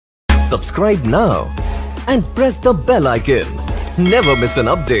Subscribe now and press the bell icon. Never miss an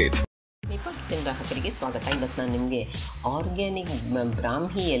update. Manipal kitchen ಗ್ರಾಹಕರಿಗೆ ಸ್ವಾಗತ. ಇವತ್ತು ನಾನು ನಿಮಗೆ ಆರ್ಗ್ಯಾನಿಕ್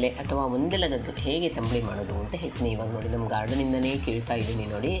ಬ್ರಾಹ್ಮಿ ಎಲೆ ಅಥವಾ ಒಂದೆಲಗದ್ದು ಹೇಗೆ ತಂಬಳಿ ಮಾಡೋದು ಅಂತ ಹೇಳ್ತೀನಿ. ಇವಾಗ ನೋಡಿ ನಮ್ಮ ಗಾರ್ಡನಿಂದನೇ ಕೇಳ್ತಾ ಇದ್ದೀನಿ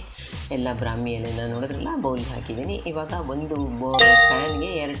ನೋಡಿ, ಎಲ್ಲ ಬ್ರಾಹ್ಮಿ ಎಲೆನ ನೋಡಿದ್ರಲ್ಲ ಬೌಲ್ಗೆ ಹಾಕಿದ್ದೀನಿ. ಇವಾಗ ಒಂದು ಪ್ಯಾನ್ಗೆ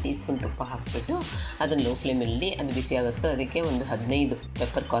 2 ಟೀ ಸ್ಪೂನ್ ತುಪ್ಪ ಹಾಕಿಬಿಟ್ಟು ಅದನ್ನು ಲೋ ಫ್ಲೇಮಲ್ಲಿ ಅದು ಬಿಸಿ ಆಗುತ್ತೋ ಅದಕ್ಕೆ ಒಂದು 15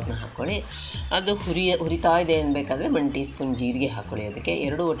 ಪೆಪ್ಪರ್ ಕಾರ್ನ್ ಹಾಕ್ಕೊಳ್ಳಿ. ಅದು ಹುರಿತಾ ಇದೆ ಅನ್ಬೇಕಾದ್ರೆ 1 ಟೀ ಸ್ಪೂನ್ ಜೀರಿಗೆ ಹಾಕ್ಕೊಳ್ಳಿ. ಅದಕ್ಕೆ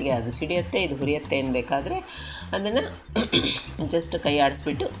ಎರಡೂ ಒಟ್ಟಿಗೆ ಅದು ಸಿಡಿಯುತ್ತೆ ಇದು ಹುರಿಯುತ್ತೆ ಅನ್ಬೇಕಾದ್ರೆ ಅದನ್ನು ಜಸ್ಟ್ ಕೈ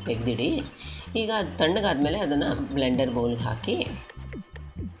ಆಡಿಸ್ಬಿಟ್ಟು ತೆಗೆದಿಡಿ. ಈಗ ಅದು ತಣ್ಣಗಾದ್ಮೇಲೆ ಅದನ್ನು ಬ್ಲೆಂಡರ್ ಬೌಲ್ಗೆ ಹಾಕಿ,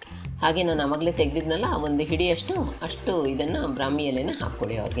 ಹಾಗೆ ನಾನು ಆವಾಗಲೇ ತೆಗೆದಿದ್ನಲ್ಲ ಒಂದು ಅಷ್ಟು ಇದನ್ನು ಬ್ರಾಹ್ಮಿ ಎಲೆನ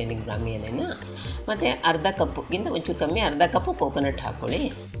ಹಾಕ್ಕೊಳ್ಳಿ, ಆರ್ಗ್ಯಾನಿಕ್ ಬ್ರಾಹ್ಮಿ ಎಲೆನ. ಮತ್ತು ಅರ್ಧ ಕಪ್ಗಿಂತ ಒಂಚೂರು ಕಮ್ಮಿ ಅರ್ಧ ಕಪ್ಪು ಕೋಕೋನಟ್ ಹಾಕ್ಕೊಳ್ಳಿ.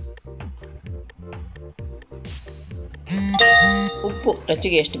 ಉಪ್ಪು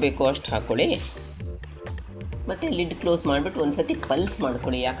ರುಚಿಗೆ ಎಷ್ಟು ಬೇಕೋ ಅಷ್ಟು ಹಾಕ್ಕೊಳ್ಳಿ. ಮತ್ತು ಲಿಡ್ ಕ್ಲೋಸ್ ಮಾಡಿಬಿಟ್ಟು ಒಂದು ಸತಿ ಪಲ್ಸ್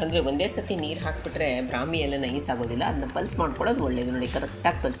ಮಾಡ್ಕೊಳ್ಳಿ. ಯಾಕಂದರೆ ಒಂದೇ ಸತಿ ನೀರು ಹಾಕಿಬಿಟ್ರೆ ಬ್ರಾಹ್ಮಿ ಎಲ್ಲ ನೈಸ್ ಆಗೋದಿಲ್ಲ, ಅದನ್ನ ಪಲ್ಸ್ ಮಾಡ್ಕೊಳ್ಳೋದು ಒಳ್ಳೆಯದು. ನೋಡಿ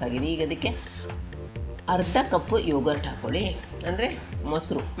ಕರೆಕ್ಟಾಗಿ ಪಲ್ಸ್ ಆಗಿದೆ. ಈಗ ಅದಕ್ಕೆ ಅರ್ಧ ಕಪ್ಪು ಯೋಗರ್ಟ್ ಹಾಕ್ಕೊಳ್ಳಿ, ಅಂದರೆ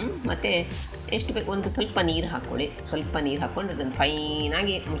ಮೊಸರು. ಮತ್ತು ಎಷ್ಟು ಬೇಕು ಒಂದು ಸ್ವಲ್ಪ ನೀರು ಹಾಕ್ಕೊಳ್ಳಿ. ಸ್ವಲ್ಪ ನೀರು ಹಾಕ್ಕೊಂಡು ಅದನ್ನು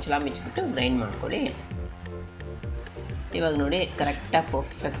ಫೈನಾಗಿ ಮುಚ್ಚಬಿಟ್ಟು ಗ್ರೈಂಡ್ ಮಾಡ್ಕೊಳ್ಳಿ. ಇವಾಗ ನೋಡಿ ಕರೆಕ್ಟಾಗಿ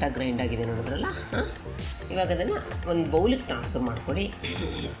ಪರ್ಫೆಕ್ಟಾಗಿ ಗ್ರೈಂಡ್ ಆಗಿದೆ ನೋಡಿದ್ರಲ್ಲ. ಇವಾಗ ಅದನ್ನು ಒಂದು ಬೌಲಿಗೆ ಟ್ರಾನ್ಸ್ಫರ್ ಮಾಡ್ಕೊಳ್ಳಿ.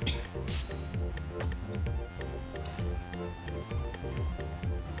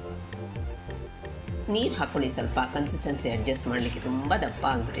 ನೀರು ಹಾಕ್ಕೊಳ್ಳಿ, ಸ್ವಲ್ಪ ಕನ್ಸಿಸ್ಟೆನ್ಸಿ ಅಡ್ಜಸ್ಟ್ ಮಾಡಲಿಕ್ಕೆ ತುಂಬ ದಪ್ಪ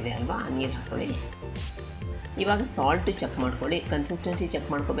ಆಗಿಬಿಟ್ಟಿದೆ ಅಲ್ವಾ, ನೀರು ಹಾಕ್ಕೊಳ್ಳಿ. ಇವಾಗ ಸಾಲ್ಟು ಚೆಕ್ ಮಾಡ್ಕೊಳ್ಳಿ. ಕನ್ಸಿಸ್ಟೆನ್ಸಿ ಚೆಕ್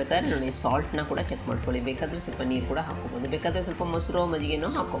ಮಾಡ್ಕೋಬೇಕಾದ್ರೆ ನೋಡಿ ಸಾಲ್ಟ್ನ ಕೂಡ ಚೆಕ್ ಮಾಡ್ಕೊಳ್ಳಿ. ಬೇಕಾದರೆ ಸ್ವಲ್ಪ ನೀರು ಕೂಡ ಹಾಕ್ಕೋಬೋದು, ಬೇಕಾದರೆ ಸ್ವಲ್ಪ ಮೊಸರು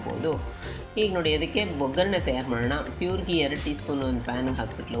ಮಜ್ಜಿಗೆನೋ ಹಾಕ್ಕೋಬೋದು. ಈಗ ನೋಡಿ ಅದಕ್ಕೆ ಒಗ್ಗರಣೆ ತಯಾರು ಮಾಡೋಣ. ಪ್ಯೂರ್ ಘೀ 2 ಟೀ ಸ್ಪೂನ್ ಒಂದು ಪ್ಯಾನ್ಗೆ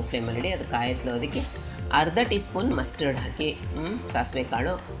ಹಾಕ್ಬಿಟ್ಟು ಲೋ ಫ್ಲೇಮಲ್ಲಿಡಿ. ಅದು ಕಾಯತ್ಲೋ ಅದಕ್ಕೆ ಅರ್ಧ ಟೀ ಸ್ಪೂನ್ ಮಸ್ಟರ್ಡ್ ಹಾಕಿ, ಸಾಸಿವೆ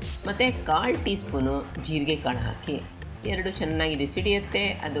ಕಾಳು ಮತ್ತು 1/4 ಟೀ ಸ್ಪೂನು ಜೀರಿಗೆ ಕಾಳು ಹಾಕಿ, ಎರಡು ಚೆನ್ನಾಗಿದೆ ಸಿಡಿಯುತ್ತೆ.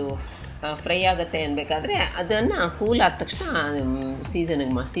 ಅದು ಫ್ರೈ ಆಗುತ್ತೆ ಅನ್ಬೇಕಾದ್ರೆ ಅದನ್ನು ಕೂಲ್ ಆದ ತಕ್ಷಣ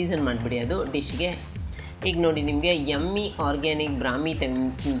ಸೀಸನ್ ಮಾಡಿಬಿಡಿ ಅದು ಡಿಶ್ಗೆ. ಈಗ ನೋಡಿ ನಿಮಗೆ ಯಮ್ಮಿ ಆರ್ಗ್ಯಾನಿಕ್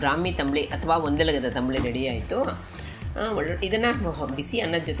ಬ್ರಾಹ್ಮಿ ತಂಬಳಿ ಅಥವಾ ಒಂದೆಲಗದ ತಂಬಳಿ ರೆಡಿ ಆಯಿತು. ಇದನ್ನು ಬಿಸಿ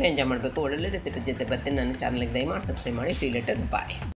ಅನ್ನದ ಜೊತೆ ಎಂಜಾಯ್ ಮಾಡಬೇಕು. ಒಳ್ಳೊಳ್ಳೆ ರೆಸಿಪಿ ಜೊತೆ ಬರ್ತೀನಿ. ನನ್ನ ಚಾನಲ್ಗೆ ದಯಮಾಡಿ ಸಬ್ಸ್ಕ್ರೈಬ್ ಮಾಡಿ. See you later, bye.